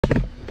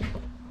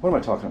What am I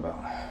talking about?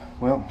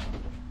 Well,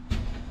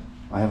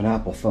 I have an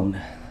Apple phone.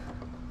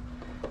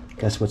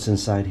 Guess what's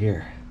inside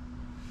here?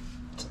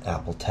 It's an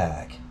Apple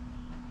tag.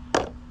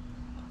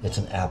 It's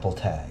an Apple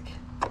tag.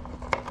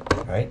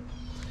 Right?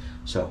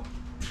 So,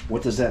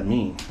 what does that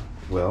mean?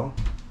 Well,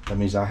 that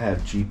means I have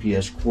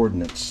GPS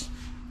coordinates.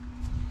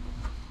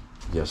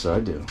 Yes, I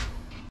do.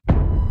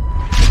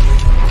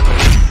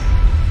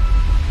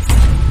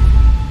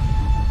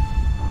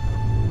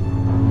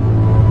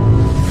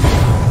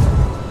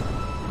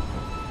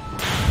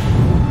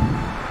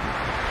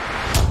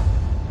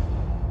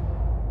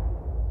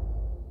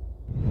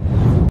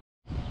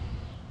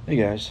 Hey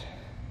guys,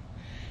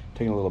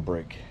 taking a little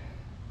break.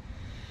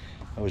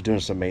 I was doing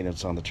some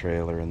maintenance on the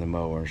trailer and the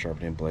mower,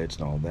 sharpening blades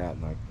and all that,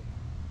 and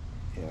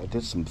I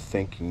did some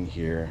thinking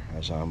here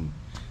as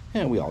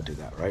we all do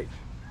that, right?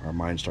 Our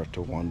minds start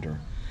to wander.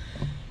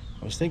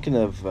 I was thinking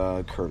of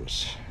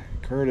Curtis.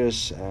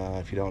 Curtis,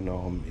 if you don't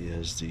know him,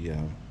 is the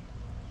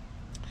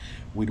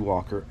weed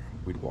whacker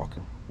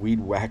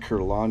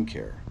lawn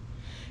care.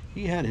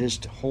 He had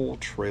his whole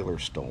trailer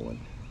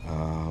stolen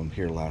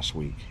here last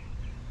week.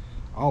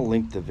 I'll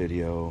link the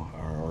video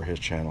or his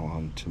channel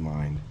onto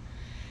mine,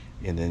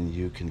 and then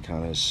you can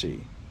kind of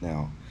see.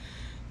 Now,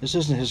 this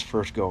isn't his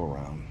first go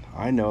around.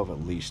 I know of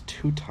at least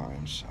 2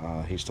 times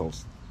he stole.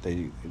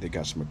 They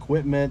got some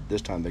equipment.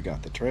 This time they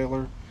got the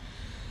trailer.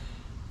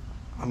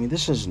 I mean,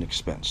 this is an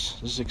expense.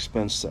 This is an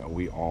expense that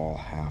we all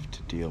have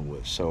to deal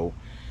with. So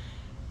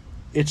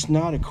it's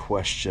not a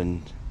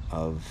question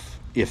of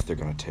if they're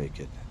going to take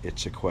it.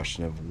 It's a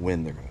question of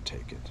when they're going to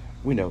take it.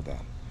 We know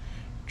that.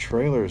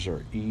 Trailers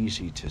are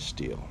easy to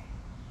steal.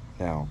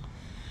 Now,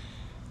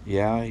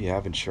 yeah, you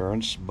have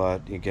insurance,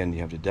 but again,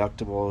 you have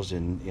deductibles,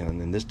 and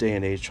in this day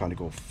and age, trying to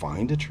go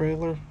find a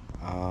trailer,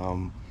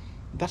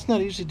 that's not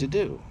easy to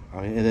do.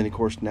 I mean, and then of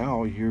course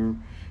now you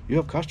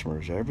have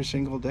customers every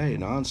single day,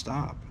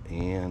 nonstop,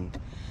 and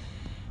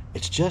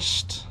it's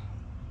just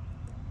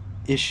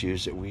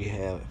issues that we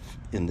have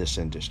in this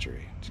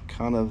industry. It's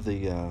kind of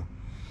the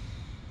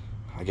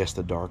I guess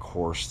the dark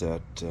horse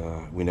that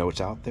we know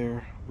it's out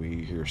there.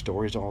 We hear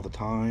stories all the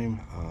time.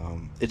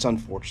 It's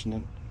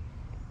unfortunate.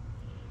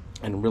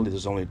 And really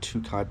there's only 2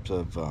 types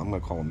of, I'm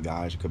going to call them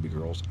guys, it could be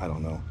girls, I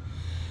don't know,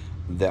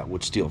 that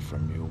would steal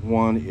from you.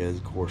 One is,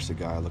 of course, the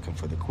guy looking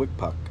for the quick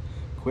buck.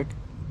 Going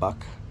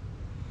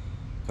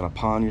to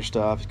pawn your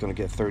stuff, he's going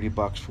to get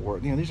 $30 for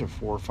it. These are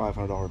 $400 or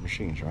 $500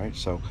 machines, right?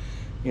 So,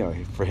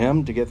 for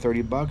him to get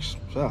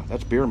 $30,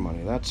 that's beer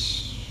money,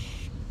 that's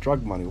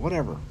drug money,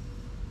 whatever.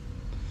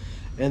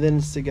 And then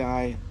it's the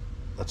guy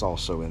that's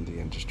also in the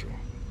industry.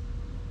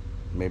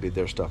 Maybe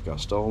their stuff got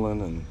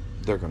stolen and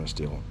they're going to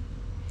steal it.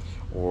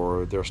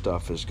 Or their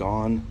stuff is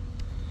gone,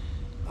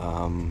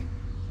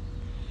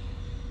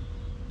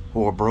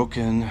 or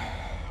broken,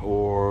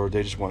 or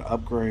they just want to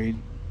upgrade.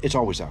 It's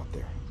always out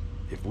there.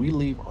 If we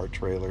leave our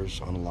trailers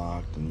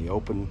unlocked, and the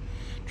open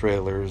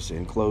trailers, the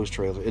enclosed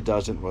trailers, it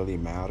doesn't really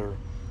matter.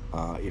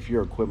 If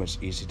your equipment's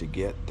easy to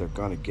get, they're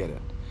going to get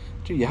it.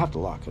 So you have to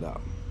lock it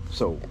up.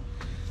 So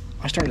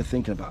I started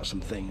thinking about some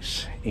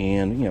things,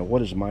 and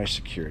what is my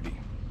security?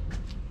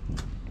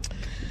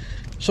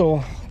 So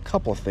a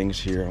couple of things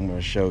here I'm going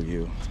to show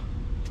you.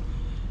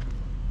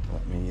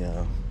 Let me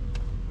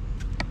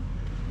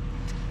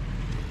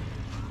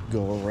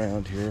go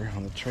around here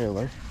on the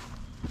trailer.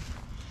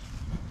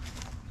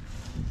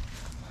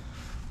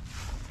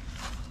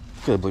 Look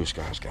at the blue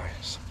skies,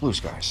 guys. Blue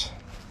skies.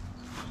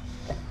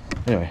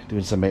 Anyway,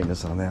 doing some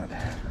maintenance on that.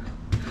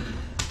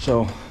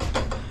 So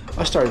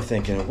I started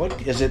thinking,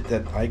 what is it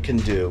that I can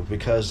do?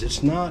 Because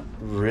it's not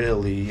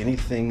really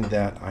anything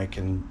that I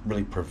can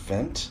really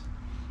prevent.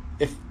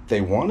 If they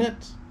want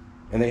it,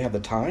 and they have the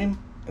time,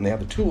 and they have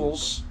the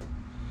tools,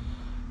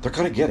 they're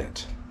going to get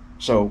it.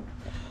 So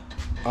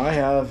I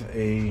have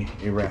a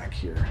rack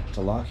here. It's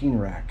a locking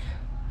rack.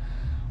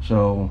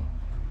 So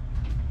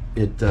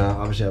it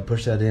obviously I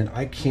push that in.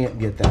 I can't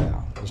get that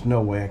out. There's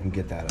no way I can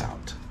get that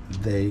out.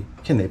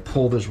 Can they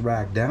pull this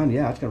rack down?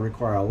 Yeah, it's going to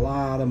require a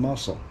lot of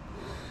muscle.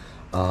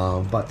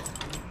 But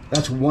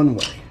that's one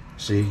way.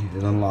 See,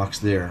 it unlocks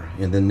there,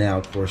 and then now,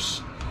 of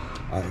course,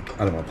 I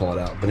don't want to pull it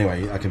out, but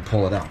anyway, I can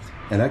pull it out,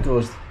 and that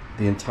goes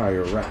the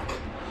entire rack.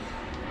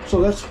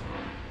 So that's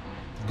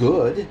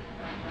good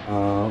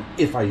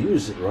if I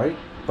use it right,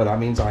 but that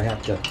means I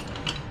have to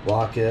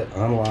lock it,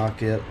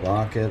 unlock it,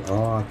 lock it,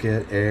 unlock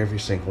it every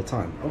single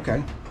time.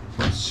 Okay,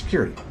 that's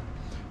security.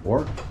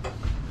 Or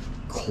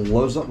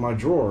close up my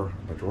drawer,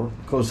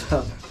 close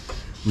up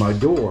my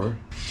door,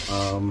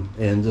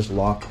 and just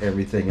lock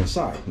everything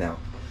inside. Now,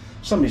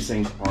 some of these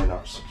things are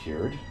not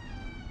secured.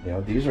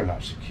 These are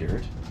not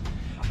secured.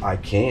 I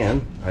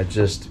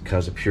just,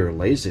 because of pure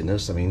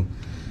laziness, I mean,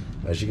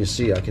 as you can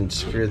see, I can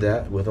secure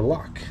that with a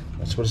lock.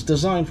 That's what it's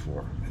designed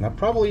for. And I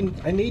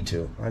need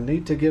to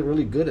get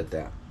really good at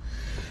that.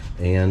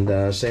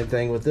 And same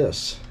thing with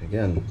this.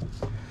 Again,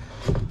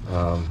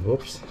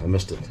 whoops, I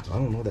missed it. I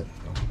don't know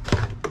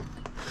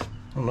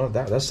if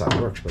that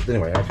side works, but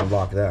anyway, I can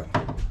lock that.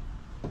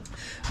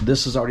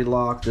 This is already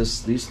locked.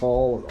 These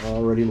all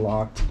already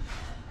locked.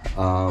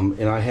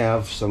 And I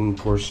have some, of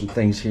course, some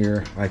things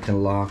here I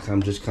can lock.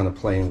 I'm just kind of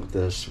playing with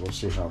this. We'll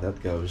see how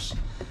that goes.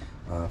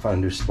 Find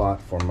a new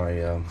spot for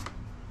my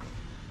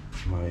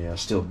my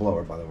steel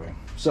blower, by the way.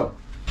 So,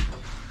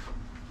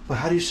 but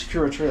how do you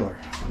secure a trailer?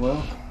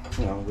 Well,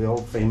 you know, the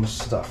old famous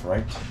stuff,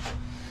 right?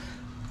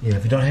 Yeah,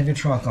 if you don't have your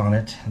trunk on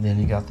it, then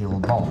you got the little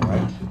ball,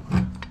 right?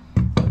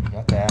 You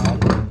got that,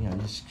 and, you know,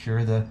 you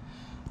secure the,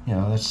 you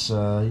know, that's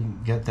you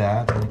get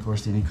that, and of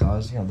course then you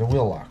cause, you know, the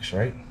wheel locks,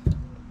 right?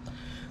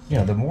 You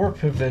know, the more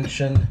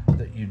prevention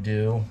that you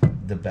do,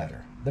 the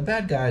better. The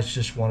bad guys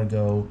just want to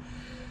go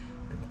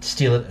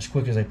steal it as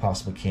quick as they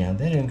possibly can.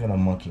 They ain't gonna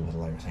monkey with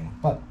everything.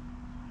 But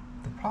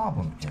the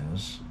problem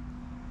is,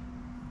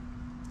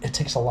 it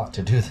takes a lot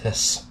to do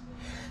this.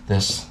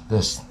 This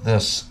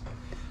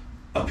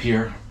up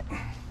here.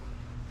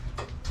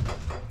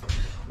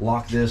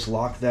 Lock this,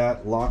 lock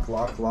that, lock.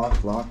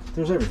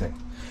 There's everything.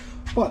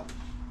 But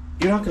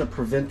you're not going to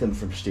prevent them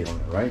from stealing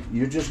it, right?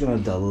 You're just going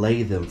to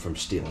delay them from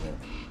stealing it.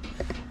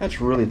 That's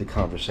really the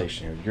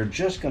conversation here. You're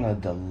just going to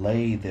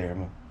delay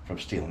them from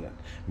stealing it.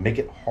 Make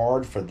it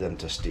hard for them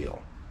to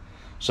steal.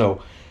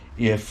 So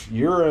if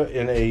you're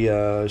in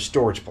a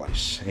storage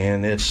place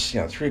and it's,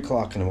 you know, 3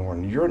 o'clock in the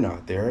morning, you're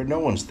not there, no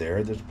one's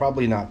there, there's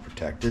probably not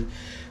protected,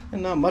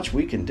 and not much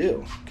we can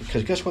do.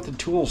 Because guess what the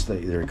tools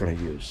they're going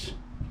to use?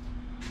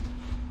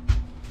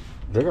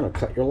 They're going to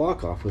cut your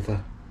lock off with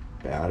a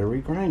battery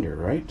grinder,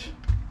 right?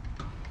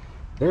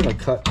 They're going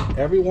to cut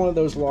every one of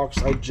those locks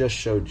I just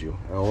showed you,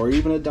 or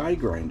even a die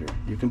grinder.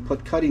 You can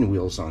put cutting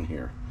wheels on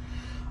here.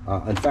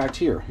 In fact,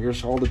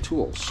 here's all the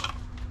tools.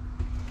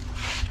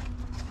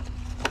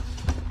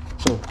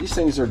 So these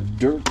things are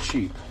dirt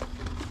cheap.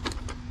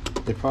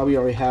 They probably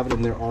already have it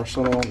in their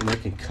arsenal, and they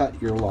can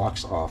cut your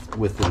locks off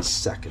within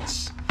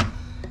seconds.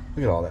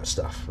 Look at all that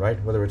stuff,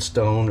 right? Whether it's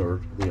stone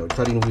or, you know,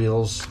 cutting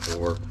wheels,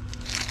 or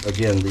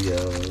again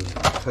the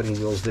cutting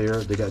wheels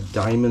there. They got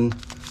diamond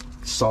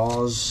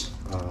saws.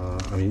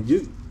 I mean,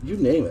 you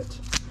name it.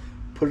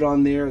 Put it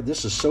on there.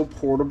 This is so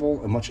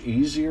portable and much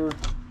easier.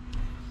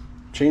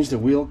 Change the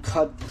wheel,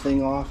 cut the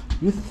thing off.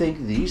 You think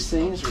these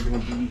things are going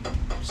to be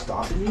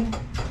stopping you?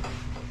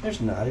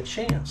 There's not a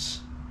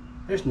chance.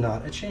 There's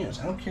not a chance.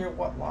 I don't care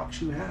what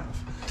locks you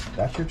have.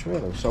 That's your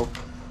trailer. So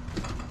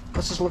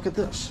let's just look at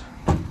this.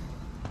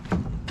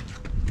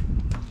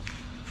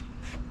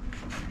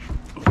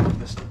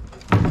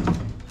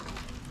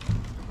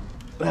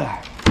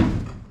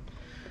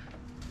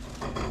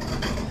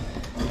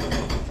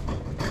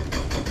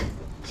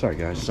 Sorry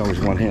guys, it's always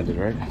one-handed,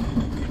 right?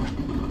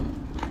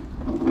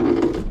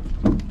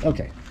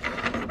 Okay,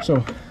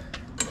 so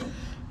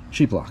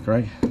cheap lock,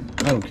 right?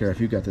 I don't care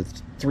if you got the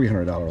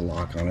 $300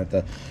 lock on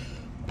it.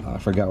 I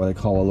forgot what they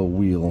call a little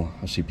wheel.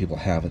 I see people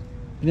have it.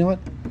 You know what?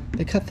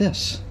 They cut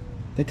this.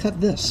 They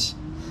cut this.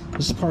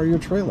 This is part of your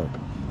trailer.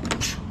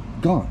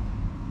 Gone.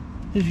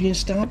 You ain't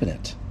stopping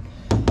it.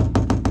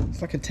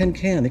 It's like a tin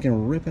can. They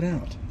can rip it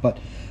out. But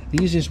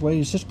the easiest way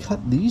is just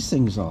cut these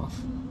things off,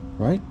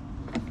 right?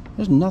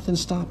 There's nothing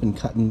stopping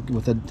cutting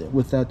with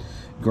that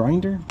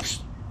grinder.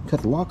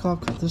 Cut the lock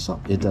off, cut this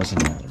off. It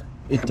doesn't matter.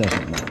 It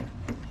doesn't matter.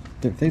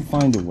 If they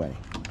find a way,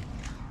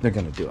 they're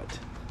going to do it.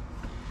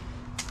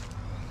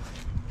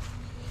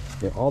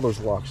 Yeah, all those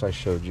locks I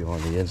showed you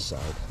on the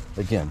inside,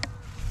 again,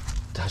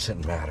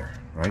 doesn't matter,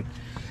 right?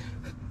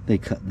 They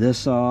cut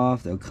this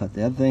off. They'll cut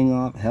that thing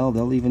off. Hell,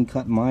 they'll even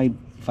cut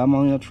if I'm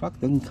on a truck,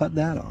 they can cut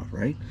that off,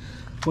 right?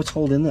 What's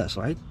holding this,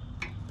 right?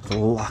 The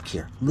little lock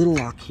here. Little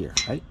lock here,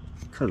 right?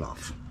 Cut it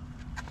off.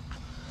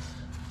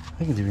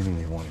 They can do anything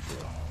they want to do,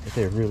 if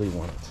they really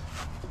want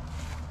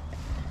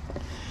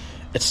it.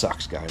 It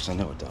sucks, guys. I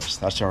know it does.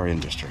 That's our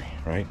industry,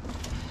 right?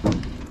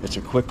 It's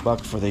a quick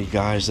buck for the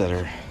guys that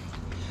are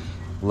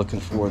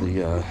looking for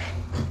the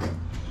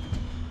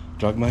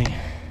drug money,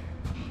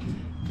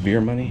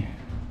 beer money.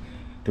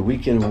 The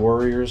weekend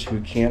warriors who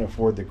can't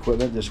afford the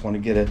equipment, just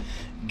want to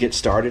get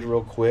started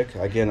real quick.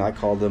 Again, I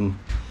call them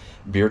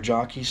beer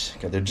jockeys.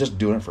 They're just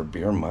doing it for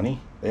beer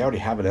money. They already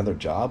have another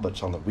job, but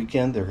it's on the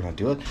weekend. They're going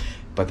to do it,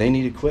 but they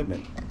need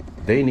equipment.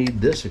 They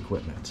need this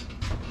equipment.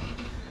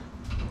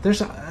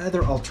 There's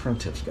other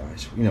alternatives,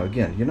 guys. You know,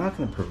 again, you're not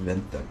going to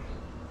prevent them.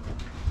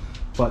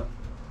 But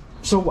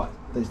so what?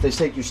 They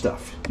take your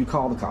stuff. You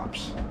call the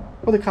cops.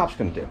 What are the cops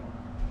going to do?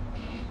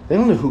 They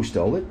don't know who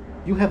stole it.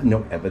 You have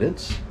no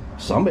evidence.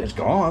 It's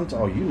gone. It's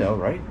all you know,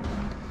 right?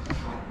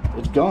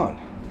 It's gone.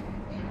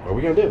 What are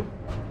we going to do?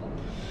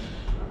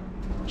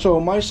 So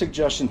my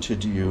suggestion to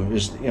you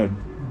is, you know,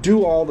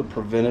 do all the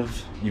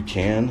preventive you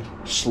can.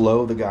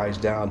 Slow the guys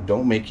down.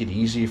 Don't make it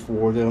easy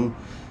for them.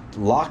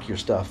 Lock your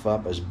stuff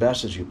up as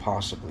best as you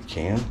possibly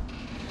can.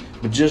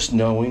 But just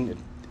knowing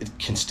it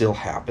can still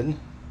happen.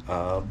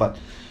 But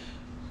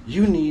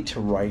you need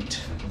to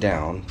write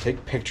down,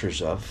 take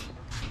pictures of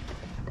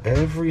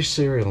every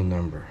serial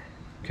number,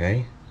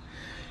 okay?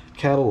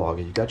 Catalog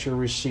it. You got your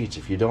receipts.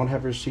 If you don't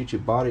have receipts, you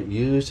bought it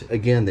used,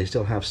 again, they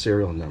still have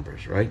serial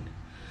numbers, right?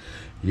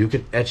 You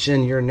could etch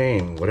in your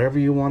name, whatever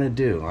you want to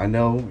do. I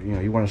know, you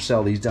know, you want to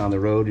sell these down the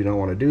road. You don't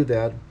want to do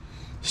that.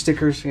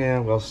 Stickers, yeah,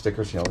 well,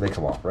 stickers, you know, they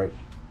come off, right?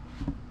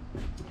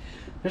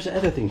 there's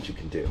other things you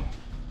can do.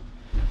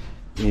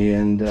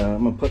 And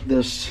I'm gonna put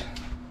this.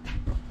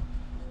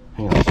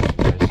 Hang on a second,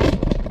 guys.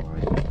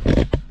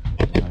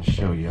 I'll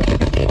show you.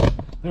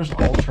 There's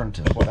an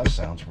alternative. Boy, that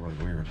sounds really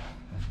weird.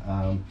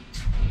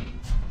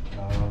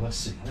 Let's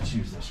see. Let's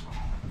use this one.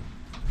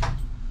 I'm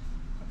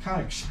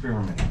kind of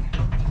experimenting.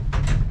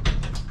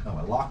 Oh,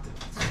 I locked it.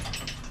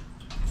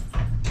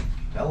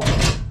 Hello.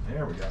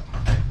 There we go.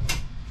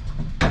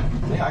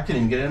 Yeah, I couldn't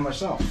even get in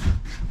myself.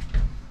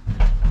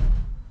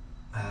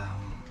 I'm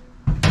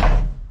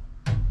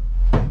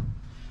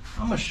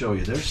gonna show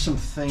you. There's some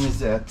things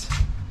that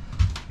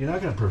you're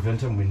not gonna prevent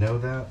them. We know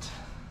that.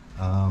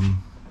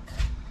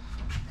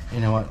 You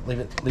know what? Leave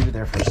it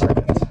there for a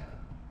second.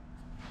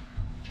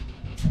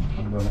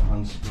 I'm going to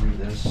unscrew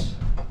this.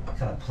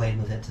 Kind of played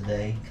with it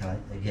today.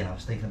 Again, I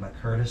was thinking about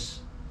Curtis.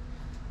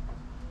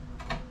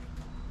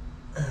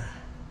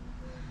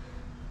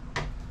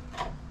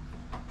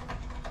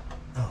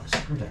 Oh, the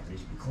screwdriver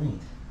needs to be cleaned.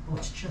 Oh,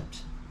 it's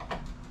chipped.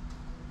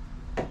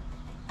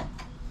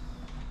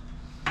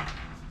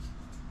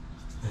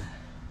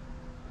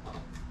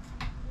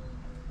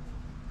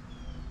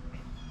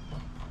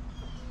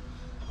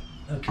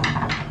 Okay,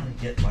 I'm gonna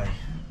get my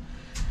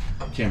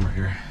camera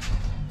here.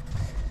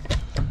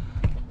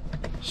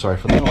 Sorry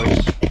for the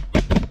noise.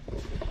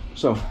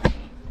 So,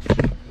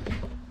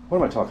 what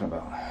am I talking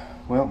about?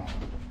 Well,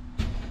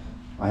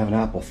 I have an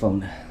Apple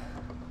phone.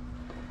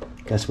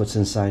 Guess what's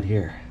inside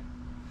here?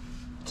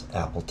 It's an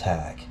Apple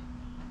tag.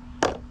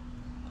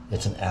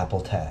 It's an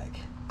Apple tag.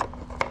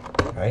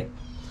 Right?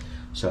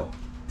 So,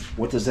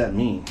 what does that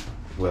mean?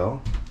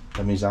 Well,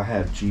 that means I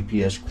have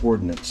GPS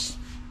coordinates.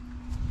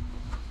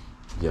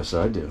 Yes,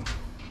 I do.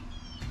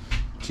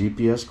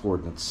 GPS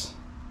coordinates.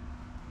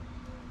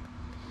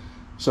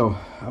 So,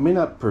 I may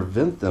not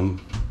prevent them.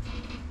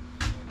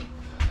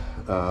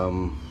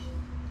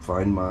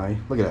 Find my...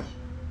 Look at that.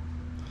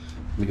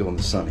 Let me go in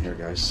the sun here,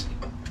 guys.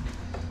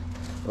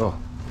 Oh,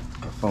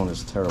 my phone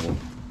is terrible.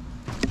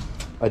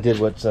 I did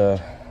what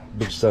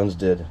Big Sons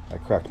did. I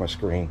cracked my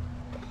screen.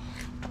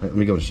 Let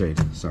me go to shade.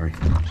 Sorry.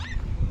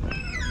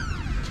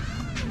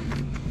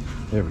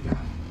 There we go.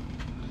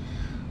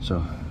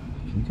 So,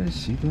 can you guys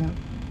see that?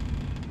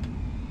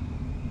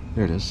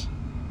 There it is.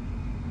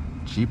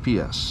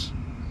 GPS.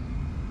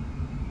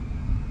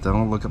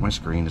 Don't look at my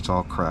screen. It's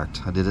all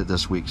cracked. I did it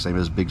this week, same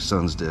as Big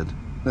Sons did.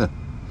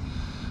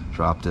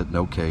 Dropped it,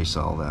 no case,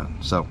 all that.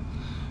 So,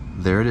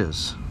 there it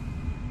is.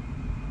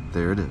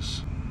 There it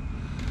is.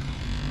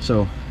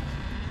 So,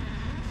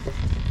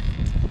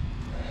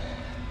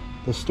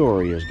 the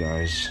story is,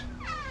 guys,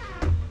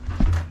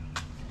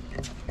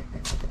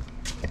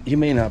 you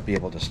may not be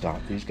able to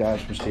stop these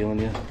guys from stealing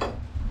you,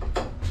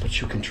 but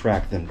you can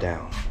track them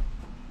down.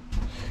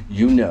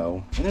 You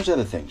know, and there's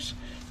other things.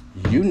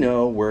 You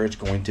know where it's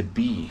going to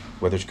be,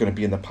 whether it's going to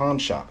be in the pawn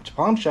shop. It's a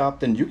pawn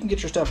shop, then you can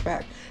get your stuff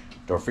back.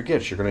 Don't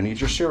forget, you're going to need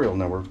your serial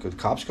number because the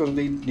cop's going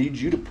to need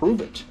you to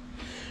prove it.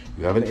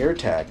 You have an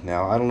AirTag.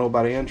 Now, I don't know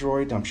about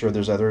Android. I'm sure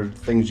there's other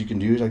things you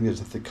can use. I think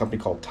there's a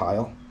company called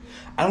Tile.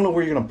 I don't know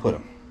where you're going to put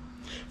them.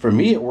 For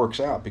me, it works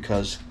out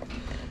because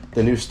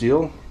the new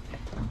steel,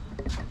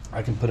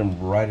 I can put them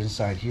right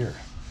inside here.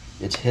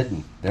 It's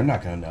hidden. They're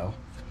not going to know.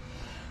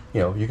 You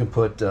know, you can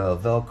put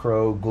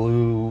Velcro,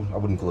 glue. I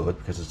wouldn't glue it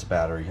because it's a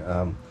battery.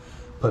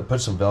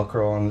 Put some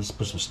Velcro on this,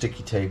 put some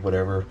sticky tape,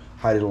 whatever.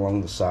 Hide it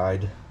along the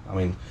side. I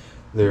mean,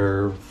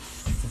 they're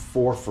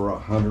 4 for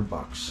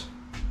 $100.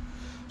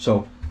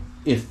 So,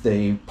 if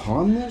they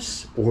pawn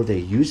this or they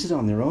use it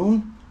on their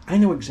own, I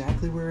know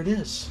exactly where it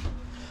is.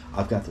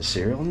 I've got the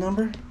serial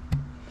number.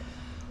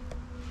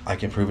 I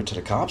can prove it to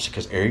the cops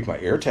because my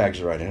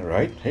AirTags are right in it,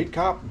 right? Hey,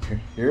 cop,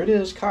 here it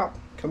is, cop,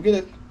 come get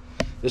it.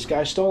 This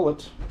guy stole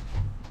it.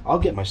 I'll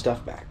get my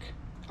stuff back.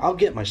 I'll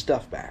get my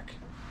stuff back.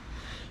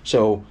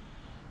 So,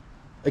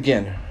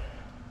 again,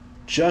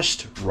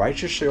 just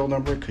write your serial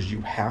number because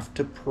you have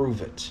to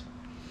prove it.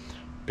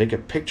 Take a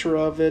picture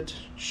of it,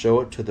 show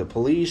it to the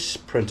police,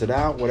 print it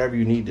out, whatever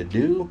you need to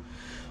do,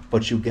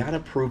 but you got to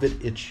prove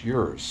it's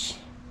yours.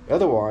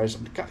 Otherwise,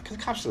 the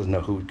cops doesn't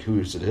know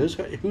whose it is.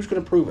 Who's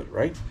going to prove it,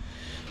 right?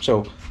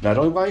 So, not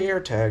only by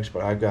AirTags,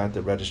 but I've got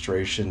the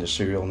registration, the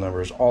serial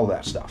numbers, all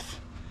that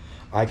stuff.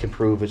 I can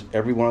prove it.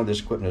 Every one of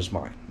this equipment is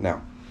mine.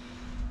 Now,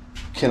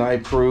 can I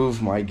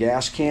prove my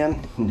gas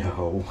can?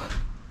 No.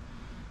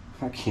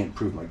 I can't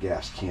prove my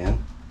gas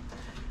can.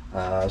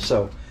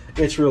 So,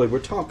 it's really, we're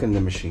talking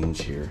the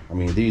machines here. I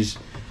mean, these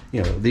are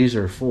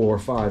 $400,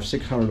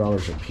 $500,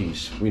 $600 a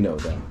piece. We know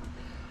that.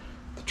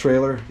 The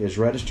trailer is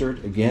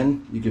registered.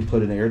 Again, you can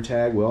put an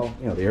AirTag. Well,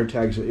 the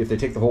AirTags, if they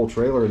take the whole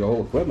trailer and the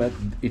whole equipment,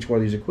 each one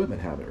of these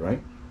equipment have it,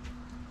 right?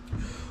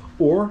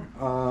 Or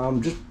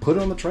just put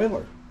it on the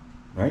trailer,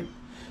 right?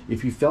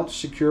 If you felt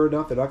secure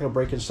enough, they're not going to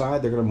break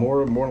inside. They're going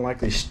to more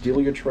likely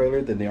steal your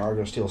trailer than they are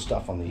going to steal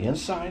stuff on the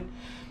inside.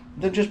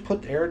 Then just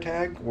put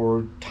AirTag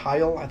or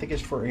Tile, I think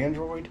it's for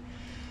Android,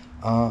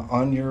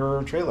 on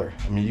your trailer.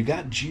 I mean, you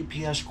got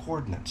GPS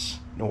coordinates.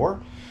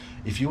 Or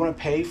if you want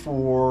to pay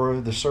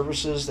for the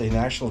services, the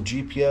National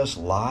GPS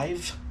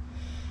Live,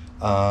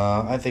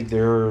 I think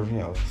they're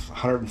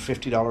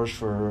 $150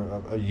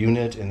 for a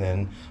unit, and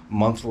then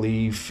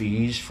monthly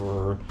fees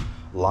for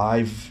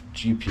live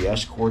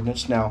GPS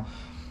coordinates. Now,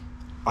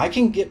 I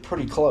can get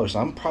pretty close.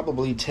 I'm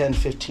probably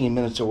 10-15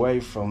 minutes away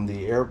from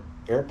the air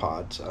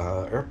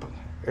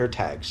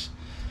tags.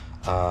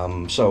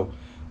 So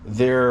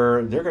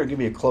they're going to give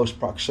me a close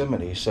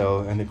proximity. So,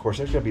 and of course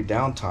there's going to be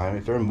downtime.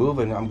 If they're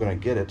moving, I'm going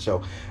to get it.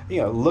 So,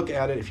 look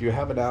at it. If you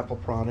have an Apple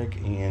product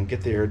and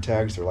get the air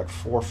tags, they're like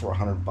four for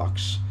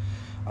 $100.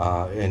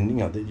 And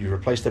you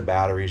replace the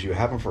batteries. You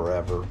have them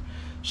forever.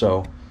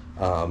 So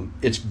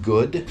it's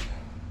good.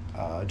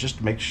 Just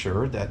to make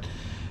sure that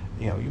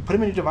you put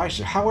them in your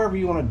devices, however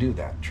you want to do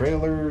that.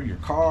 Trailer, your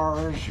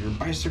cars, your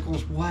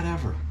bicycles,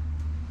 whatever.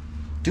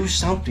 Do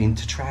something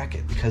to track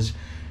it, because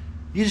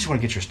you just want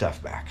to get your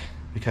stuff back.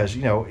 Because,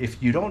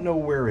 if you don't know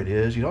where it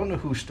is, you don't know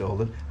who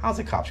stole it, how's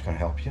the cops going to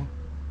help you?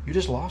 You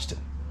just lost it.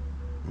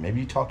 Maybe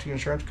you talk to your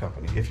insurance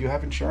company if you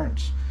have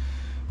insurance.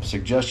 I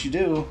suggest you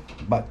do,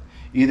 but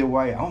either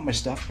way, I want my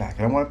stuff back,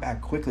 and I want it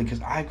back quickly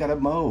because I've got to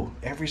mow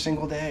every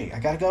single day. I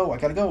gotta go.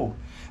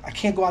 I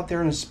can't go out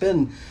there and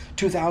spend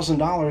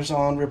 $2,000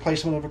 on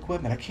replacement of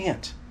equipment. I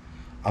can't.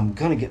 I'm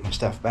gonna get my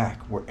stuff back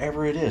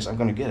wherever it is. I'm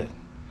gonna get it,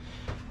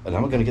 and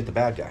I'm gonna get the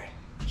bad guy.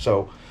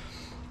 So,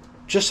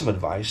 just some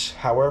advice.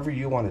 However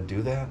you want to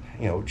do that,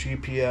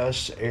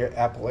 GPS,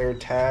 Apple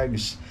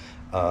AirTags,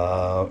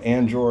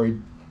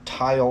 Android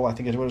Tile, I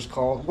think is what it's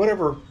called.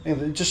 Whatever.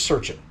 Just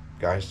search it,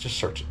 guys. Just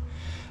search it.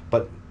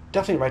 But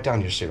definitely write down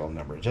your serial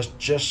number.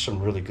 Just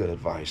some really good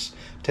advice.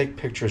 Take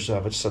pictures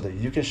of it so that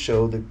you can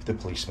show the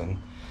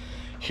policeman,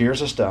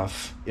 here's the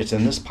stuff, it's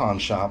in this pawn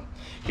shop,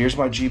 here's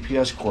my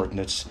GPS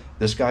coordinates,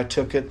 this guy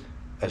took it,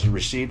 as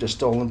received a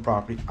stolen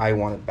property, I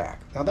want it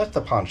back. Now that's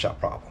the pawn shop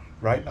problem,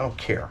 right? I don't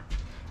care.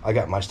 I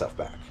got my stuff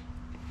back.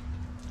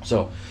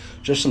 So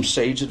just some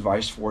sage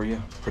advice for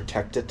you.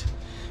 Protect it.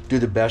 Do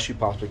the best you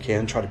possibly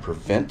can. Try to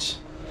prevent.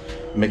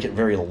 Make it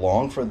very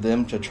long for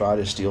them to try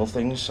to steal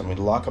things. I mean,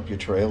 lock up your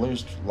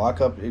trailers,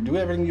 do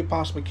everything you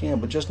possibly can,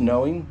 but just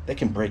knowing they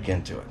can break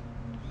into it.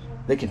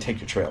 They can take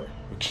your trailer.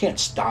 We can't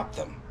stop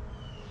them.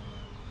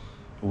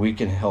 We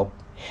can help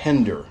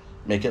hinder,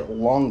 make it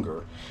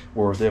longer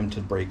for them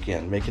to break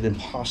in, make it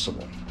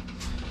impossible.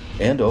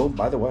 And oh,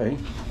 by the way,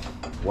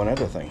 one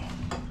other thing.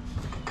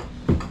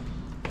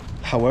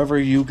 However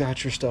you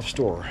got your stuff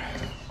stored,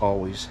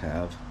 always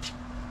have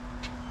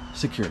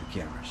security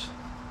cameras.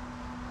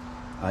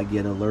 I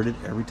get alerted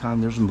every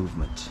time there's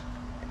movement.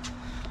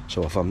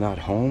 So if I'm not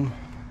home,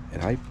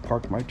 and I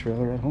park my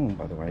trailer at home,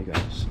 by the way,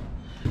 guys,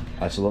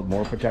 that's a little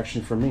more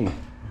protection for me.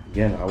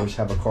 Again, I always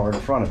have a car in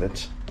front of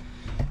it.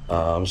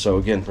 So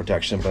again,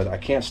 protection, but I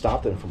can't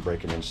stop them from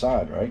breaking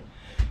inside, right?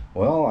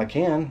 Well, I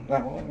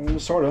can,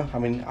 sort of. I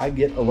mean, I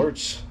get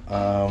alerts.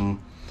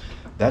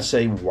 That's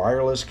a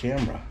wireless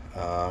camera.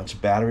 It's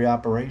battery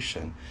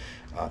operation.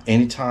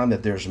 Anytime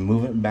that there's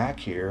movement back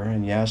here,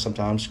 and yeah,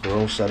 sometimes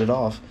squirrels set it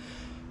off,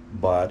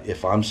 but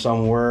if I'm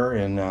somewhere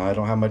and I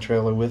don't have my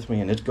trailer with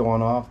me and it's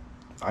going off,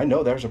 I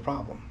know there's a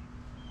problem.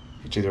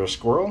 It's either a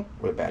squirrel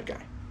or a bad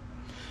guy.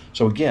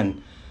 So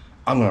again,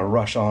 I'm going to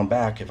rush on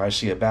back if I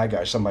see a bad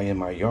guy, somebody in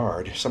my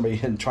yard, somebody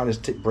trying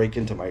to break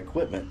into my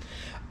equipment.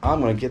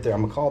 I'm going to get there. I'm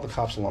going to call the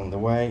cops along the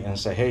way and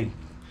say, hey,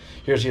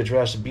 here's the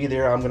address. Be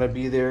there. I'm going to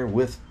be there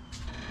with,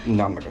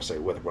 no, I'm not going to say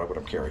with what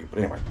I'm carrying, but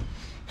anyway,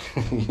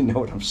 you know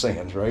what I'm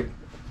saying, right?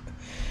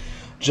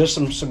 Just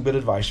some good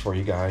advice for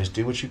you guys.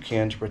 Do what you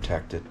can to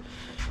protect it.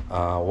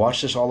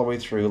 Watch this all the way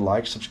through.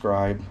 Like,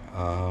 subscribe.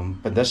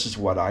 But this is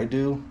what I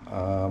do.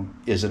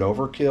 Is it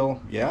overkill?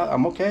 Yeah,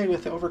 I'm okay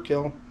with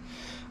overkill.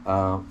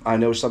 I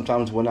know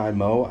sometimes when I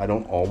mow, I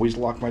don't always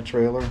lock my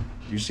trailer.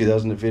 You see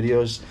those in the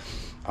videos.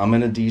 I'm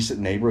in a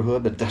decent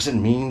neighborhood. That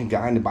doesn't mean the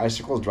guy on the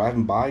bicycle is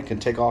driving by can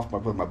take off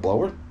with my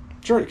blower.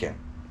 Sure he can.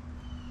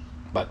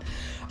 But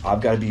I've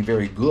got to be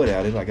very good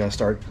at it. I got to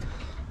start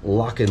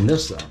locking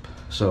this up.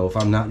 So if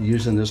I'm not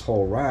using this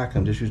whole rack,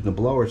 I'm just using the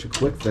blower. It's a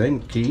quick thing,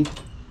 key,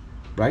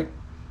 right?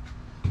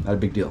 Not a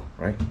big deal,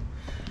 right?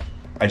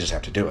 I just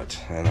have to do it,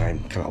 and I'm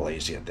kind of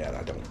lazy at that.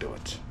 I don't do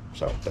it.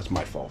 So that's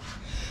my fault.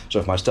 So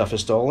if my stuff is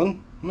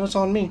stolen, well, it's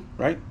on me,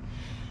 right?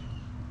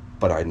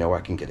 But I know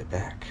I can get it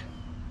back.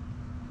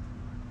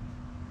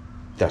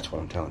 That's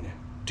what I'm telling you.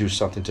 Do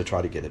something to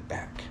try to get it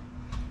back.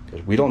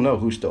 Because we don't know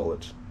who stole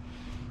it.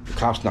 The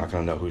cop's not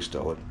going to know who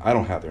stole it. I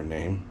don't have their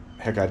name.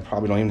 Heck, I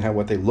probably don't even have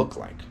what they look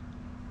like.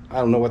 I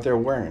don't know what they're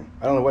wearing.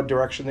 I don't know what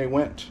direction they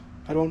went.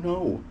 I don't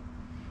know.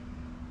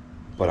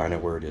 But I know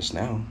where it is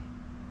now.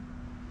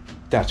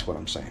 That's what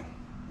I'm saying.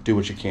 Do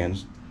what you can.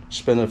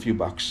 Spend a few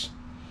bucks.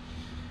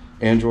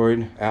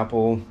 Android,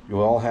 Apple,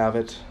 you all have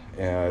it.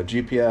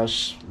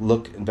 GPS,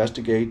 look,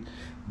 investigate.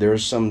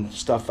 There's some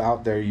stuff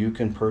out there you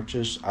can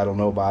purchase. I don't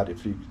know about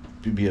if you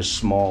be as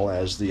small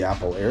as the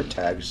Apple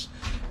AirTags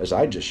as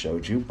I just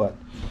showed you, but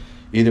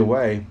either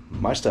way,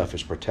 my stuff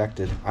is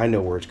protected. I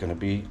know where it's going to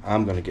be.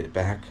 I'm going to get it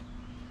back,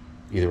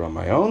 either on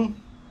my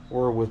own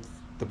or with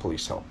the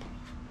police help.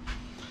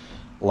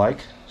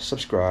 Like,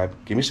 subscribe,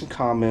 give me some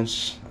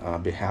comments. I'll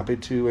be happy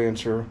to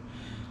answer.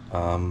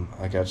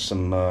 I got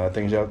some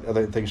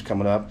other things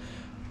coming up.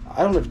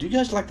 I don't know. Do you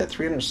guys like that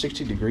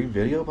 360-degree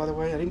video, by the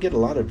way? I didn't get a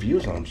lot of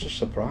views on it. I was just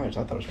surprised.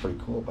 I thought it was pretty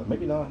cool, but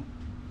maybe not.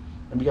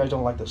 Maybe you guys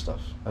don't like that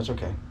stuff. That's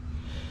okay.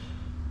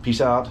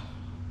 Peace out.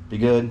 Be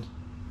good.